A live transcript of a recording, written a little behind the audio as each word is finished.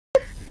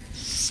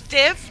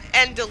Stiff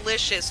and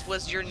Delicious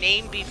was your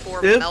name before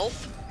Stiff?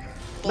 MILF?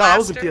 No, that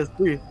was a Blaster?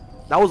 PS3.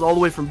 That was all the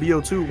way from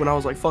BO2 when I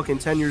was like fucking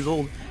 10 years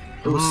old.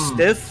 It was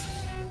Stiff,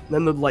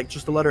 then the like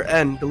just the letter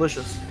N,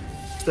 Delicious.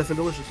 Stiff and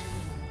Delicious.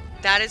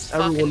 That is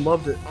Everyone fucking...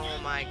 loved it. Oh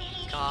my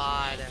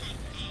god.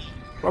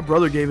 My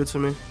brother gave it to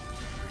me.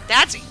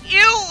 That's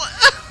you!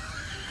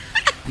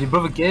 Your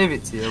brother gave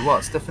it to you?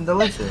 What? Stiff and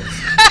Delicious?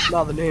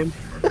 Not the name.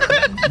 Nah,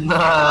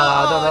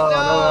 I don't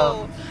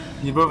know. No.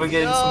 Your brother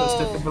gave you something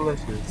Stiff and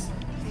Delicious.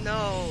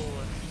 No.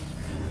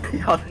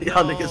 Y'all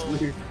niggas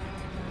weird.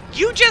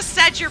 You just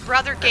said your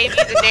brother gave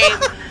you the name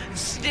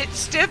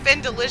Stiff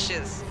and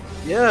Delicious.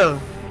 Yeah,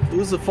 it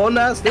was a fun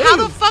ass name. How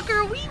the fuck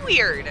are we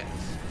weird?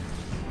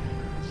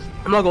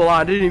 I'm not gonna lie,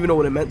 I didn't even know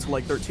what it meant till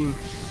like 13.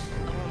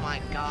 Oh my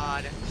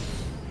god.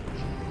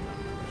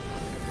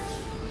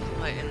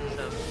 What in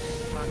the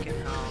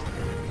fucking hell?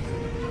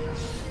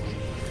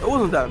 It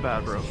wasn't that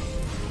bad, bro.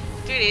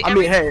 Dude, I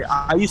mean, hey,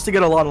 I used to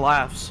get a lot of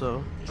laughs,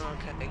 so.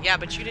 Okay, yeah,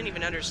 but you didn't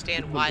even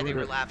understand why they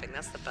were laughing.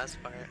 That's the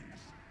best part.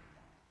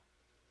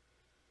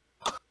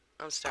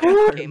 I'm starting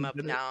to game up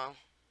now.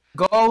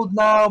 Gold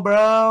now,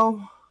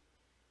 bro.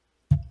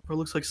 Bro,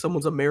 looks like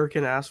someone's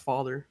American ass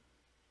father.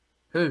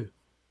 Who?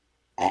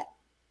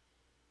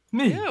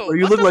 Me. Ew, Or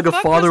you look like a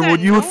father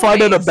would you would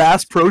find at a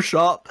Bass Pro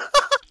Shop.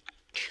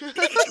 Hey,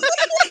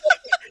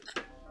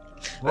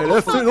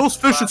 those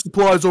fishing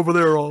supplies over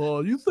there,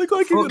 you think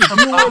I can get a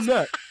deal on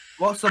that?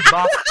 What's a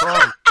Bass Pro?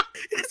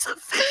 It's a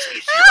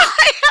fishing shop.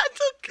 I had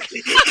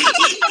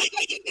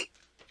to...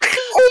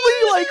 Only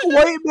like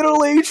white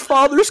middle-aged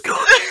fathers go.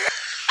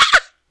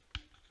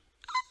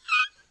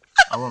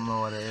 I don't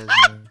know what it is,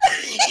 man.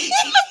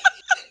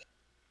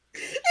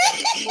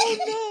 Oh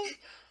no!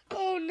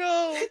 Oh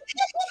no!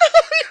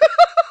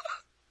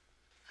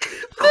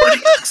 Why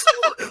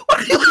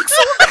do you look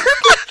so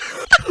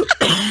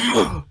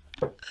American?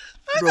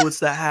 Bro, it's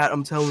that hat,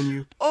 I'm telling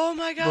you. Oh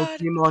my Bro god!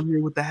 came on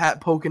here with the hat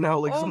poking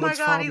out like Oh my someone's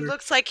god, father. he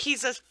looks like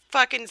he's a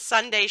fucking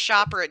Sunday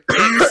shopper at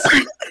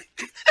Dick's.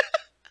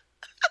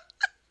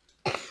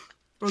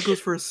 Bro goes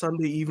for a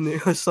Sunday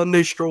evening, a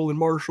Sunday stroll in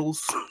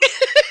Marshalls.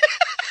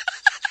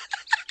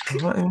 I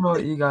don't even know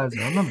what you guys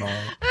are on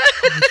about.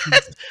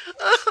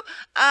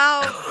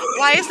 Ow!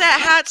 Why is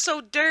that hat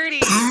so dirty?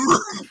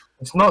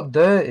 It's not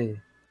dirty.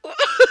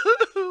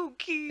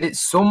 Okay. It's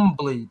sun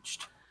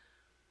bleached.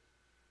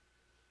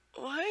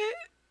 What?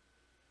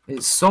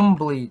 It's sun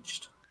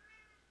bleached.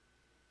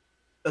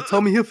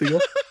 Tell me here, figure.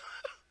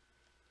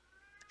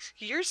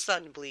 You're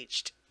sun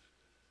bleached.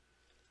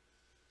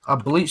 I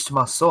bleached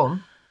my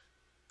son.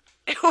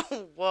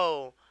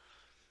 Whoa.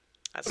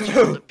 That's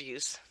child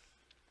abuse.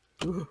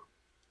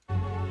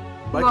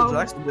 Michael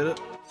Jackson did it.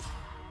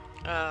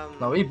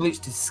 No, he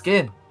bleached his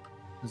skin.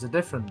 There's a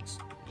difference.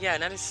 Yeah,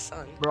 not his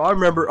son. Bro, I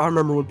remember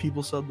when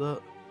people said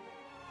that.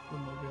 Oh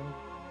my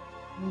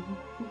god.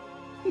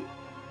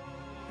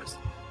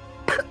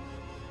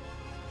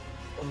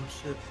 Oh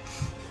shit.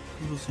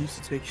 People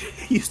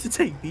used to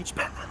take beach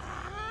bath.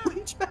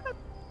 Beach bath.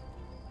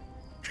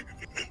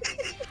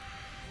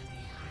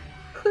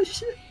 Oh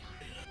shit.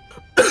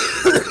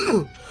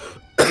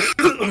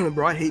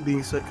 Bro, I hate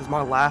being sick because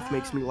my laugh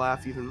makes me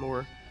laugh even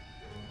more.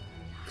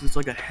 Cause it's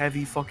like a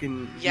heavy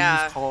fucking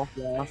cough laugh,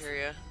 I hear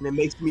ya. and it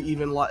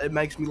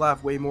makes me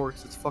laugh way more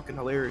because it's fucking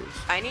hilarious.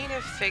 I need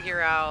to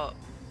figure out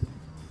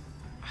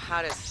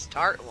how to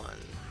start one.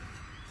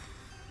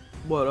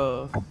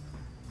 What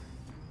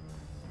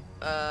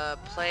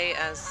Play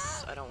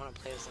as... I don't want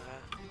to play as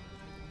that.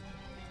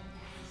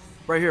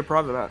 right here,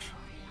 private match.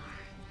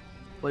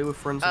 Play with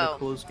friends in a Oh.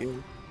 closed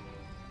game.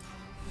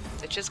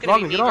 It's just gonna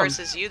be Wagner, me get on.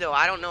 versus you, though.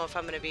 I don't know if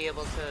I'm gonna be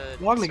able to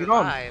Wagner, get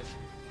on. survive.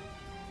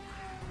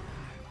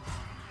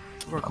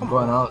 Bro, I'm come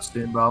going on. out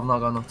soon, bro. I've not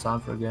got enough time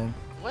for a game.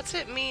 What's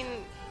it mean?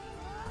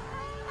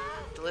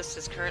 The list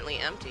is currently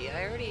empty.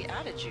 I already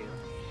added you.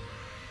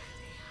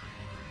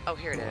 Oh,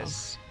 here it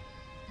is.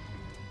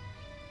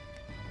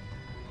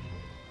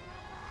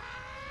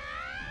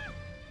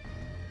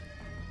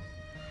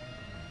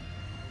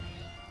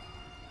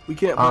 We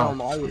can't play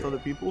online with other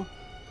people.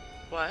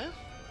 What?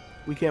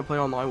 We can't play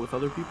online with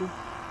other people.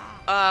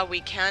 We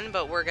can,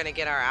 but we're gonna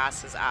get our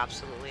asses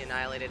absolutely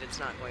annihilated. It's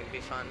not going to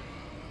be fun.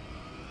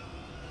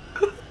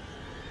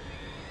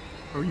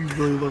 Or you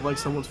really look like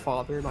someone's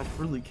father, and I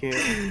really can't.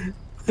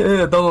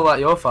 Yeah, don't look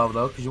like your father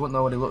though, because you wouldn't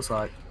know what he looks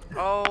like.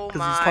 Oh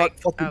my.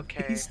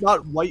 Okay. He's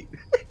not white.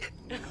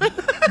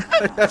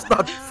 That's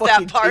not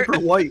fucking part. paper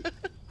white.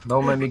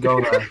 Don't make me go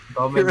there.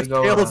 Don't make You're me as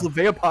go pale as a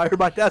there. vampire.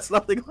 My dad's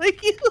nothing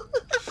like you.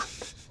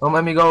 Don't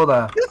make me go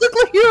there. You look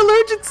like you're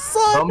allergic to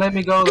sun. Don't make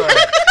me go there.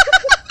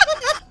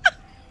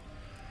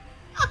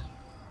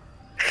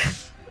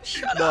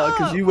 Nah,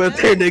 cause you went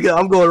there, nigga.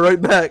 I'm going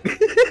right back.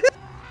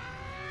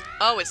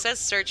 Oh, it says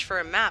search for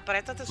a map, but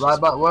I thought this Right was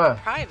back where?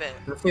 private.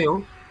 The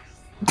field.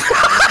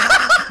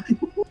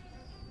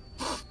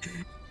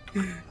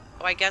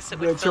 Oh, I guess it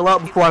would. Yeah, chill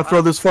out before I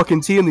throw this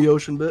fucking tea in the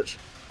ocean, bitch.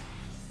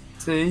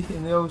 See,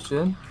 in the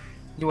ocean.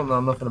 You won't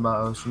know nothing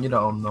about ocean. You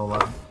don't know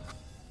that.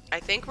 I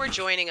think we're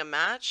joining a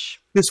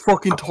match. This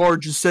fucking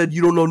tard just said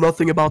you don't know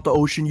nothing about the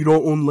ocean. You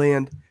don't own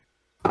land.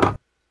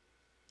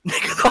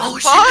 Nigga, the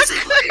ocean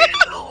is land.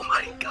 Oh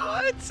my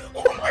god.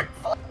 What? Oh my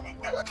fucking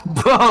god.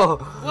 Bro,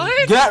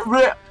 What? get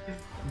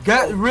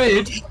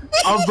rid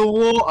of the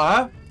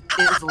water.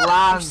 It's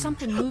land. There's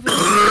something moving in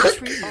the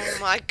trees. Oh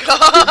my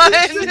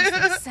god.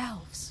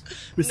 Themselves.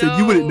 We said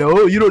you wouldn't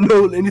know. You don't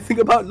know anything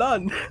about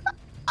land.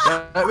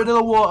 Get rid of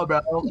the water,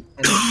 bro. And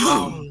it's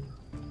land.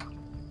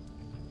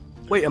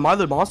 Wait, am I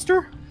the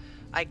monster?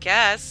 I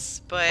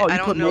guess, but Oh, you I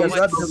don't put know me as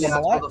that what's. because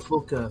I'm black?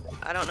 Motherfucker.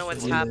 I don't know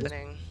what's Yeah.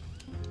 happening.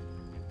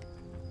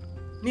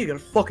 You got a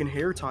fucking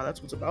hair tie.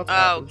 That's what's about to Oh,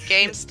 happen.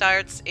 game Shit.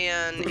 starts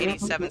in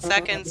 87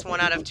 seconds. 1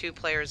 out of 2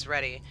 players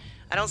ready.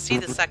 I don't see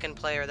the second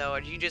player though.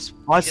 Or you just.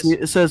 I you see just-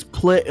 it. It says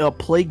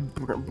Plague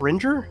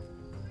Bringer?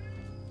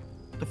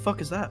 The fuck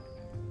is that?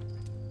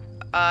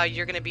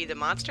 You're gonna be the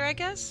monster, I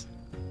guess.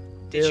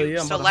 Did Hell you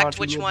yeah, I'm gonna select haunt you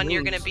which with one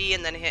you're gonna moves. be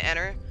and then hit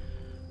enter?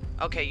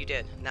 Okay, you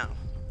did. Now,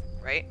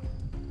 right?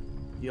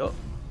 Yup.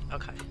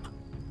 Okay.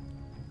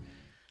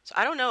 So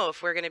I don't know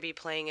if we're gonna be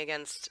playing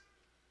against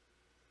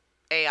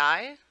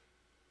AI,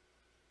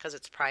 because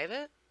it's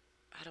private.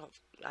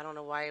 I don't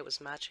know why it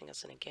was matching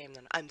us in a game.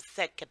 Then I'm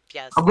sick of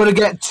yes. I'm gonna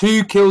get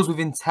 2 kills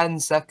within 10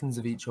 seconds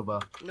of each other.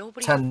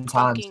 Nobody 10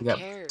 times fucking to get.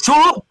 cares. Shut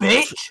up,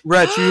 bitch!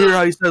 Ratch, you hear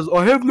how he says,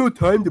 I have no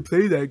time to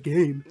play that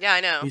game. Yeah,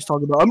 I know. He's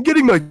talking about, I'm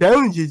getting my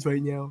challenges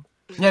right now.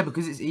 Yeah,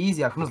 because it's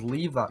easy. I can just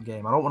leave that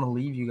game. I don't want to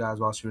leave you guys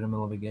whilst you're in the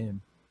middle of a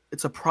game.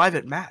 It's a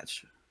private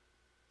match.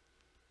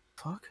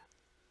 Fuck.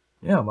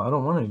 Yeah, but I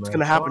don't want to. What's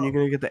gonna happen? You're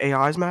gonna get the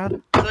AIs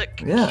mad?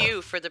 Click Yeah.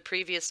 Q for the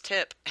previous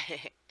tip.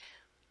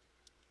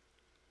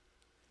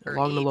 Or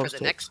Along the E love for the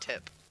tip. next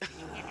tip.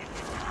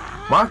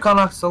 Why can't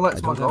I I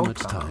select my don't have goal much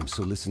card? time,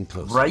 so listen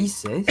closely.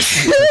 Racist?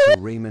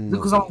 Professor Raymond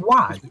Because I'm Noble.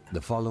 white.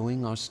 The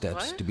following are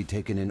steps What? to be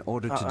taken in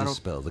order to I don't-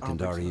 dispel the I don't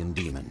think so. Kandarian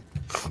demon.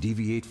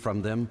 Deviate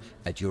from them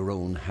at your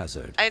own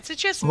hazard. It's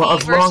just Well, me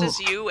as long- versus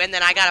you, and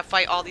then I gotta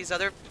fight all these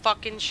other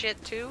fucking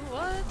shit too?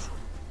 What?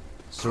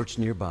 Search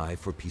nearby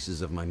for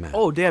pieces of my map.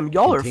 Oh, damn,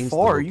 y'all are Contains the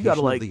far. You gotta, location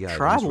of like, the items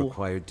travel.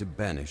 required to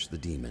banish the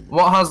demon.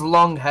 What has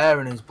long hair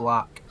and is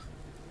black?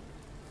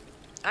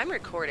 I'm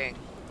recording.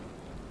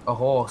 A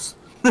horse.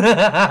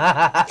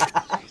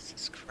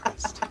 Jesus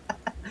Christ.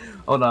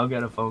 Oh no, I'm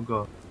getting a phone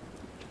call.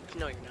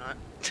 No, you're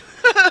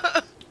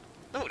not.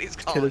 Nobody's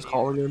Kid calling is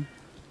calling him.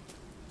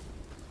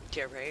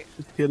 you. Yeah, right.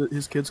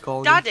 His kid's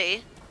calling him.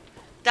 Daddy?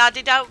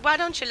 Daddy, why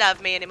don't you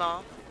love me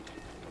anymore?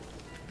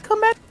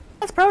 Come back.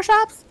 That's Pro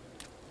Shops.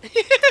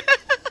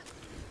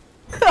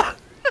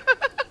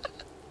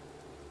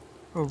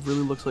 Oh, really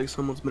looks like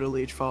someone's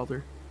middle-aged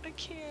father. I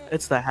can't.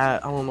 It's the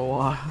hat. I don't know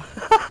why.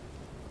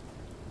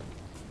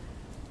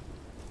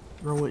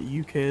 I went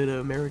UK to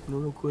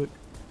American real quick.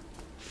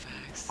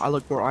 Facts. I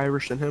look more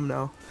Irish than him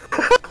now.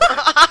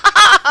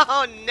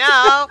 Oh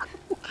no!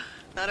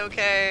 Not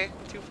okay.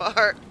 Too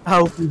far. I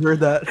hope you heard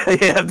that.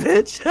 Yeah,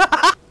 bitch.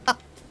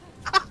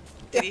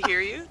 Did he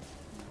hear you?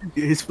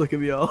 He's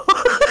flicking me off.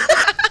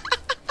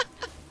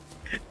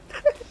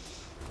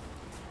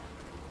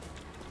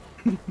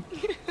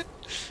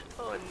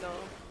 Oh no.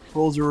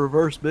 Roles are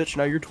reversed, bitch.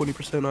 Now you're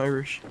 20%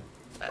 Irish.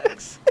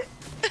 Facts.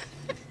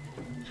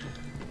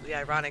 The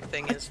ironic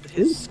thing is that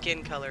his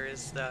skin color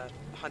is the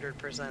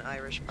 100%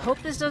 Irish.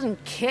 Hope this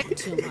doesn't kick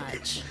too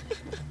much.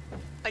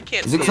 I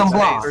can't Is see it his some face.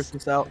 black? First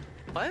this out.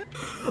 What?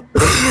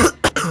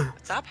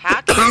 Stop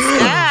hacking.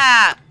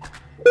 Yeah.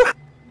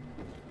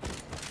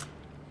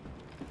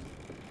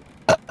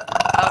 Oh,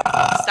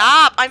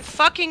 stop! I'm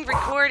fucking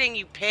recording,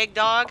 you pig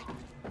dog.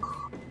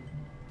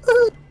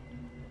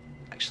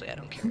 Actually, I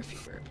don't care if you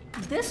burp.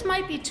 This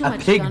might be too A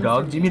much pig fun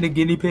dog? for Do you me. mean a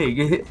guinea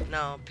pig?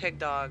 No, pig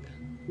dog.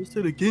 You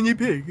said a guinea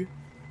pig.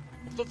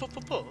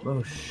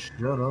 Oh,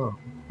 shut up.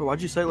 But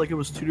why'd you say it like it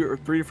was 2 or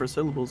 3 different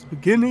syllables? A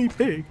guinea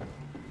pig.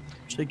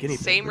 Say guinea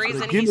pig. Same I said a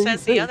reason he guinea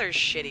says the pig. other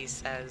shit he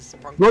says.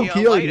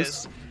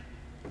 Bronchiolitis.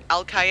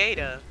 Al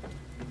Qaeda.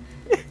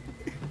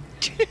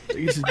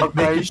 He's just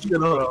Okay, making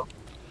shit up.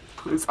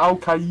 It's Al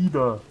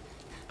Qaeda.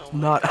 Oh my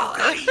Not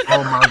God.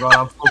 Oh my god,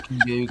 I'm fucking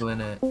googling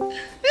it.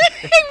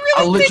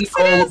 I'll really literally thinks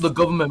call it up is. the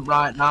government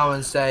right now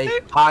and say,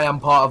 "Hi, I'm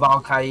part of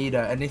Al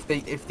Qaeda." And if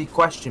they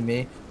question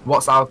me,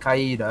 what's Al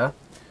Qaeda,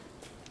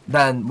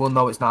 then we'll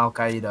know it's not Al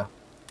Qaeda.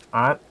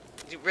 All right?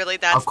 Really, I'll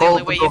that's the call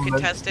only up way the you can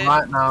government test it?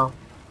 right now.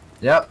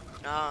 Yep.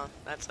 Oh,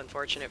 that's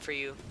unfortunate for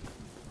you.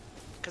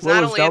 Because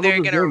Well, not let's only are they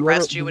download the gonna game.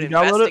 arrest you Did and you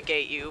download it?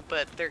 investigate you,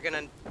 but they're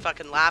gonna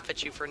fucking laugh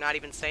at you for not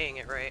even saying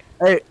it right.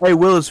 Hey,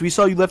 Willis, we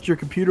saw you left your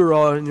computer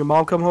on and your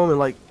mom come home and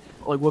like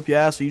whoop your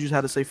ass, so you just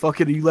had to say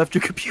fuck it and you left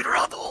your computer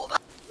on the whole night.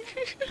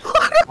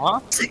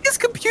 What? His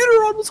computer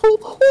on was the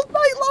whole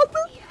night long.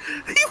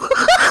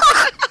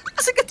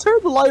 This nigga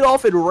turned the light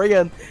off and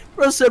ran.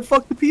 Bro said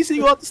fuck the PC,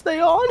 you want to stay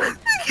on?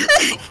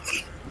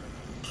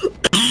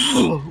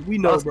 We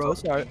know, bro.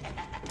 It's alright.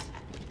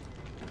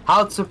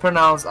 How to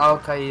pronounce Al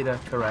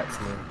Qaeda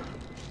correctly?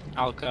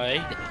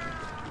 Al-Qaeda.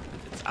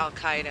 It's Al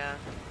Qaeda,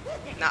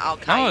 not Al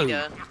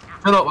Qaeda.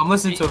 Shut up! I'm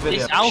listening to a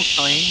video. It's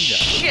Al-Qaeda.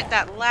 Shit,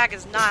 that lag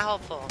is not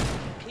helpful.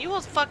 Can you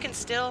hold fucking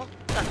still?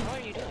 the hell are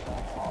you doing?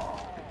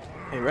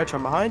 Hey, Rich,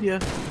 I'm behind you.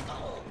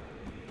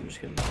 I'm just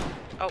kidding.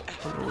 Oh,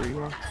 I don't know where you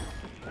are. God,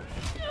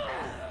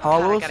 Huh, I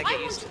Willis? gotta get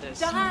used to this.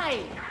 Die!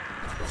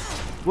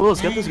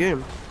 Willis, get this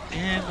game.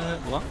 Damn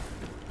what?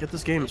 Get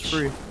this game. It's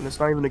free, and it's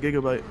not even a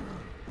gigabyte.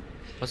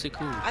 What's it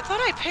called? I thought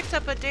I picked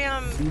up a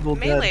damn Evil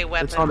melee Dead.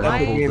 weapon. It's on Why?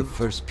 Epic Hold Game. the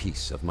first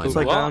piece of my It's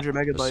like What? 900 A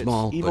megabytes.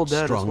 small Evil but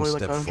Dead is strong only like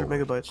step 900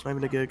 forward. megabytes, not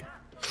even a gig.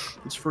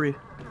 It's free.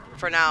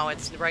 For now,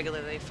 it's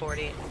regularly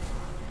 40.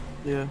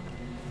 Yeah.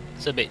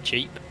 It's a bit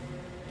cheap.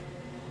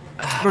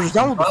 Bro, just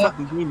download the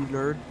fucking game, you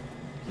nerd.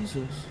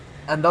 Jesus.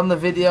 And on the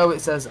video it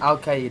says Al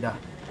Qaeda.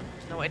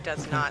 No, it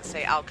does not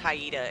say Al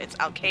Qaeda. It's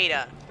Al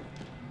Qaeda.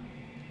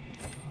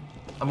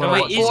 I'm No, gonna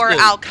it watch is it. Or good.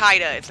 Al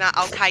Qaeda. It's not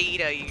Al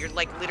Qaeda. You're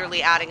like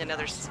literally adding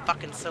another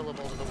fucking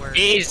syllable to the word.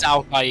 It is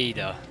Al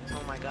Qaeda.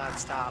 Oh my god,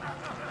 stop.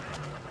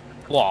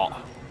 What?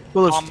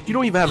 Willis, you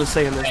don't even have a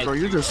say in this, bro.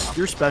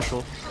 You're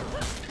special.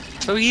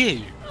 So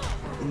you?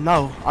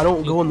 No, I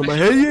don't go into my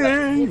hey,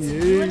 yeah,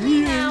 you and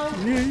me now.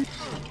 yeah.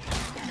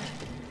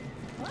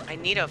 I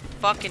need a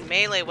fucking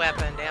melee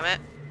weapon, damn it.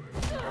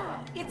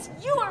 It's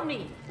you or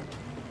me.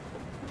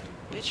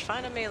 Bitch,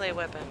 find a melee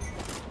weapon.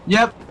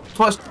 Yep,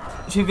 watched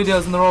 2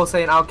 videos and they're all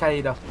saying Al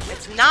Qaeda.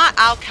 It's not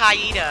Al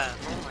Qaeda.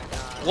 Oh my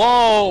god.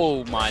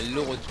 Whoa, my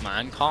lord,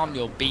 man. Calm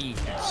your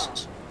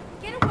beans.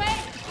 Get away.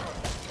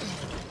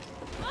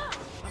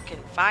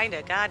 Fucking find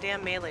a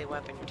goddamn melee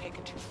weapon. You're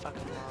taking too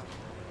fucking long.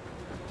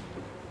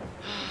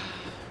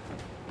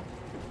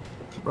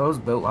 Bro's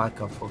built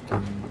like a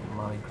fucking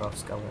Minecraft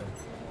skeleton.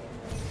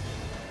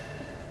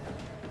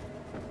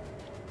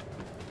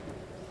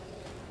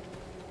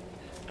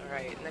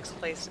 Alright, next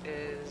place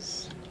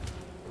is...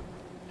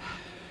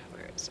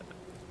 Where is it?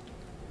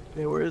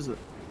 Hey, where is it?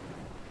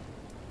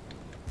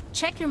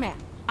 Check your map.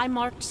 I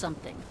marked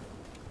something.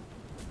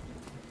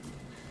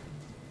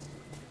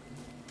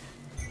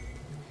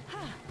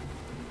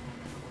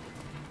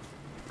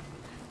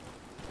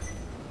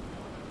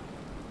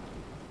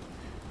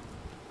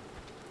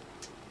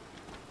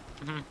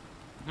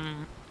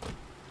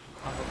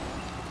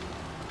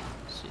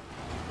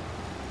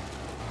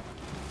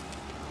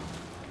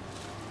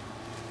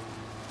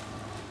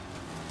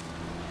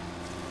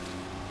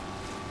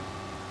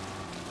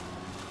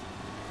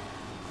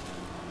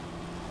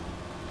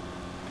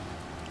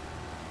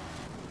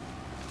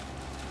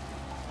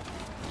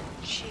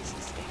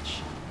 Jesus,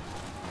 bitch.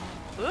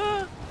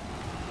 Ah!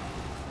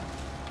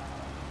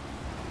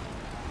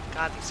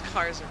 God, these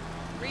cars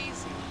are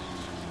crazy.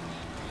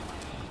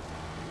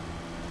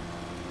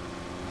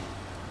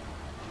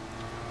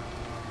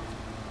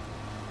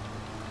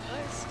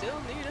 I still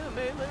need a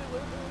melee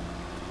weapon.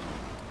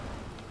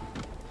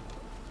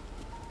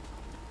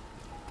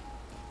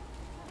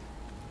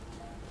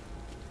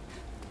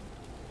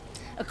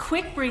 A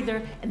quick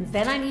breather, and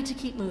then I need to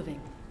keep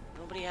moving.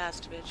 Nobody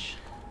asked, bitch.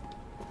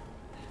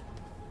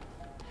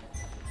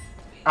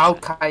 Al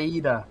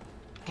Qaeda.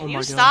 Can Oh you my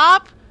God.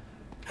 stop?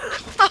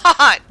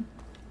 God!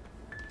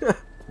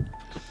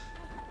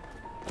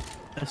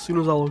 As soon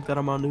as I looked at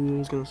him, I knew he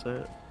was gonna say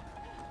it.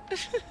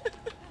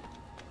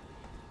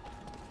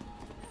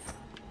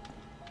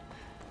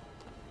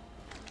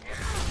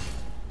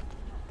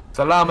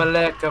 Salam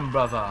alaikum,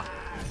 brother.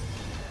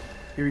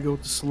 Here we go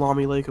with the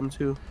salami lakem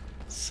too.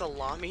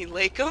 Salami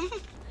Lakem?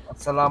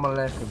 Salam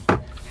alaikum.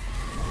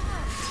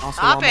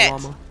 Stop it!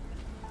 Assalamu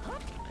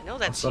I know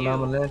that's Salam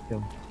you.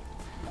 alaikum.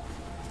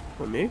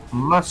 What, me?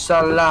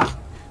 Mashallah. I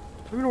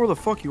don't even know where the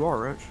fuck you are,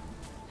 Rich.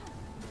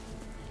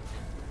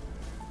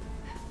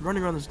 I'm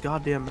running around this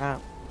goddamn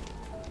map.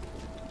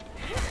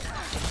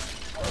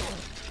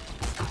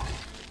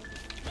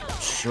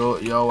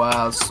 Shut your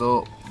ass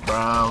up,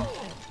 Brown.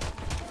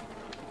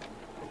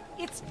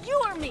 It's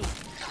you or me.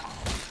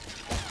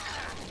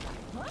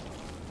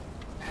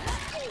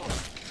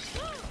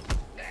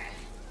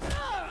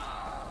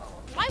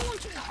 Why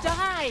won't you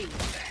die?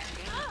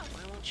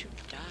 Why won't you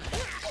die?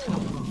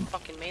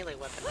 Fucking melee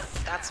weapon.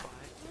 That's why.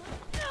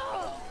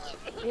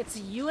 It's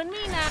you and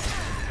me now.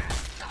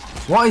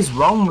 What is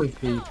wrong with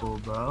people,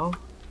 bro?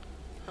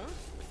 Huh?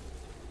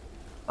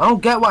 I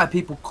don't get why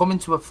people come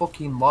into a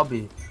fucking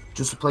lobby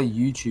just to play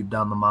YouTube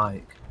down the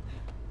mic.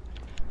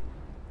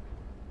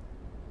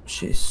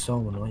 Shit is so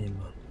annoying,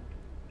 man.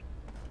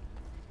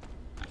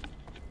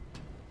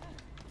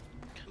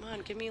 Come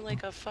on, give me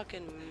like a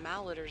fucking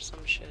mallet or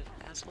some shit,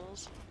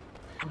 assholes.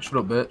 Shut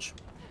up, bitch.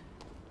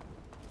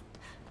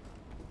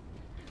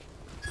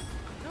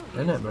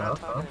 No, Innit, he's bro? not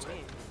talking to me.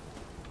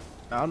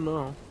 I don't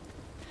know.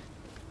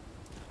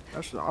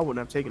 That's just, I wouldn't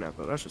have taken that,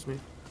 but that's just me.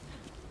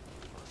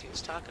 Well, if he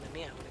was talking to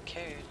me, I would have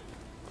cared.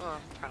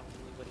 Well, probably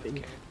wouldn't have Maybe.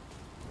 cared.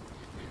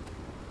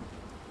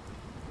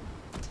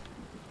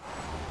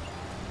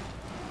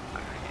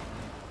 Alright.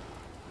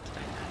 Did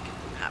I not get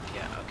the map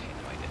yet? Okay,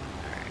 no I didn't.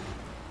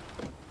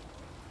 Alright.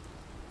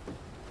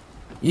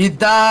 You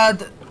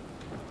dad.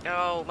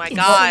 Oh my It's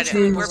god,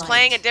 Jeez. we're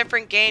playing a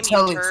different game, you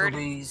turd.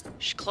 Teletubbies.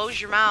 Close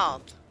your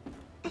mouth.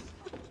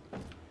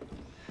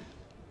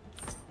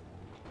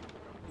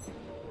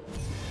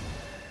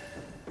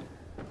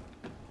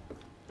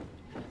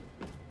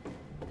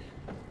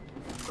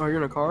 Oh, you're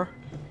in a car?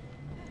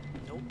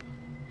 Nope.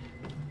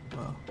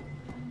 Oh.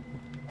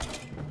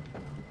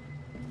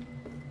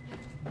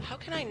 How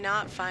can I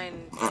not find,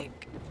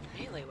 like,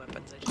 melee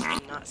weapons? I just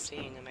am not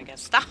seeing them, I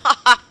guess. Stop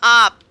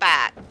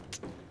it!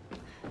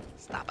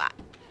 Stop it.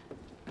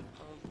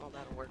 Oh, well,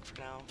 that'll work for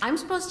now. I'm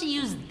supposed to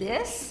use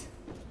this?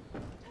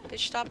 Bitch,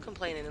 stop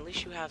complaining. At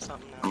least you have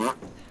something now.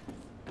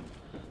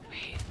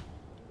 Wait.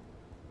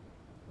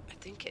 I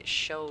think it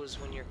shows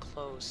when you're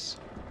close.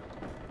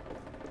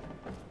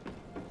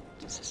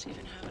 Does this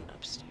even have an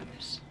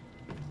upstairs?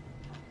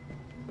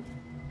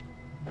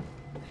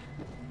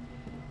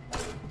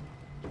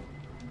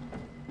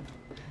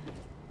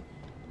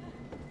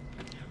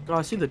 Oh,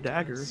 I see the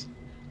dagger.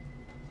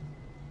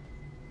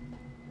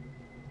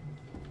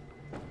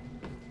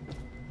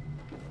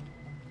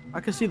 I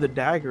can see the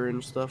dagger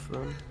and stuff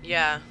then.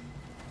 Yeah.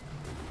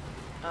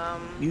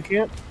 You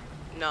can't?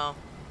 No.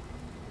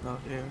 Oh,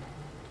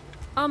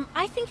 yeah.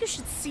 I think you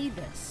should see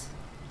this.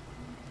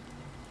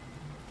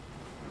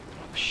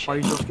 Oh, shit. Why are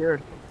you so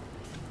scared?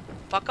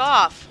 Fuck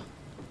off.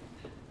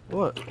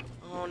 What?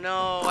 Oh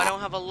no, I don't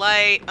have a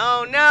light.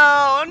 Oh no,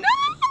 oh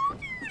no!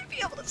 You're gonna be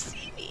able to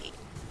see me.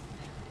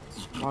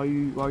 Why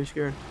are you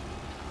scared?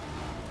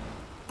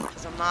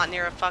 Because I'm not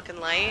near a fucking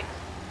light.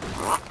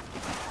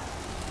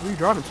 Where are you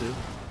driving to?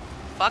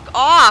 Fuck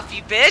off,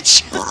 you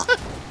bitch!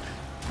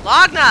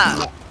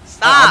 Logna!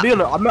 Stop!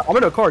 I'm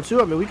in a car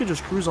too. I mean, we could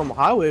just cruise on the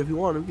highway if you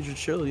want. We could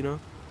just chill, you know?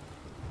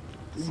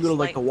 We can go to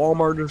like the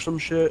Walmart or some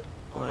shit.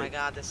 Oh my Like,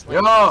 god, this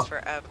light takes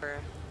forever.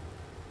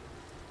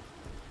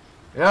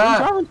 where are you Yeah.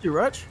 driving to,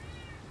 Retch?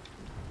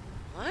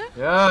 What?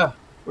 Yeah.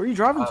 Where are you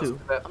driving to?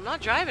 I'm not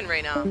driving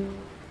right now.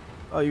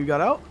 Oh, you got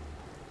out?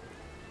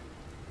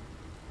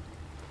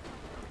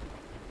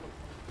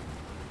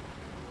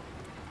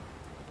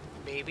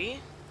 Maybe.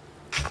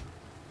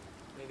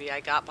 Maybe I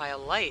got by a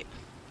light.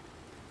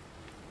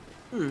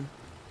 Hmm.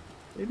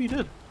 Maybe you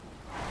did.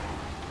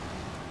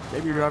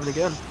 Maybe you're driving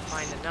again.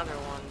 Find another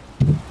one.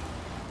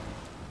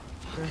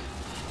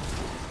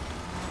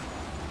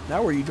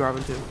 Now where are you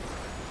driving to?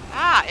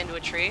 Ah, into a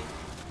tree.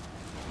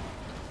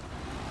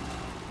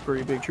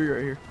 Pretty big tree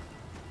right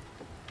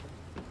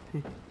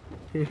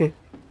here.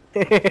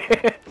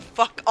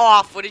 Fuck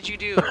off, what did you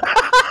do?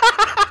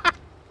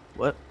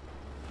 What?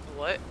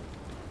 What?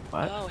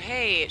 What? Oh,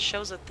 hey, it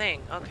shows a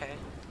thing. Okay.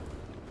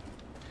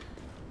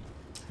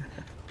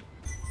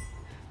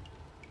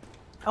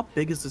 How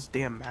big is this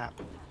damn map?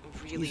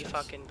 Really Jesus.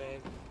 fucking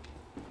big.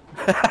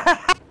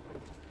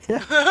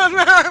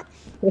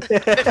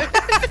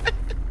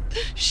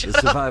 Shut The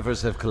up.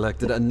 survivors have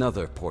collected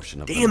another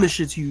portion of the Damn, map. this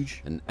shit's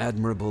huge. An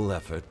admirable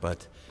effort,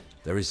 but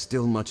there is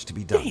still much to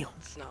be done. Damn.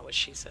 That's not what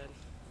she said.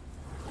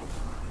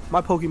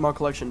 My Pokemon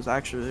collection is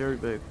actually very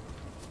big.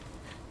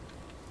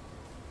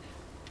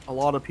 A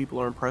lot of people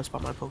are impressed by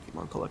my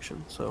Pokemon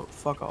collection, so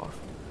fuck off.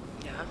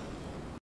 Yeah.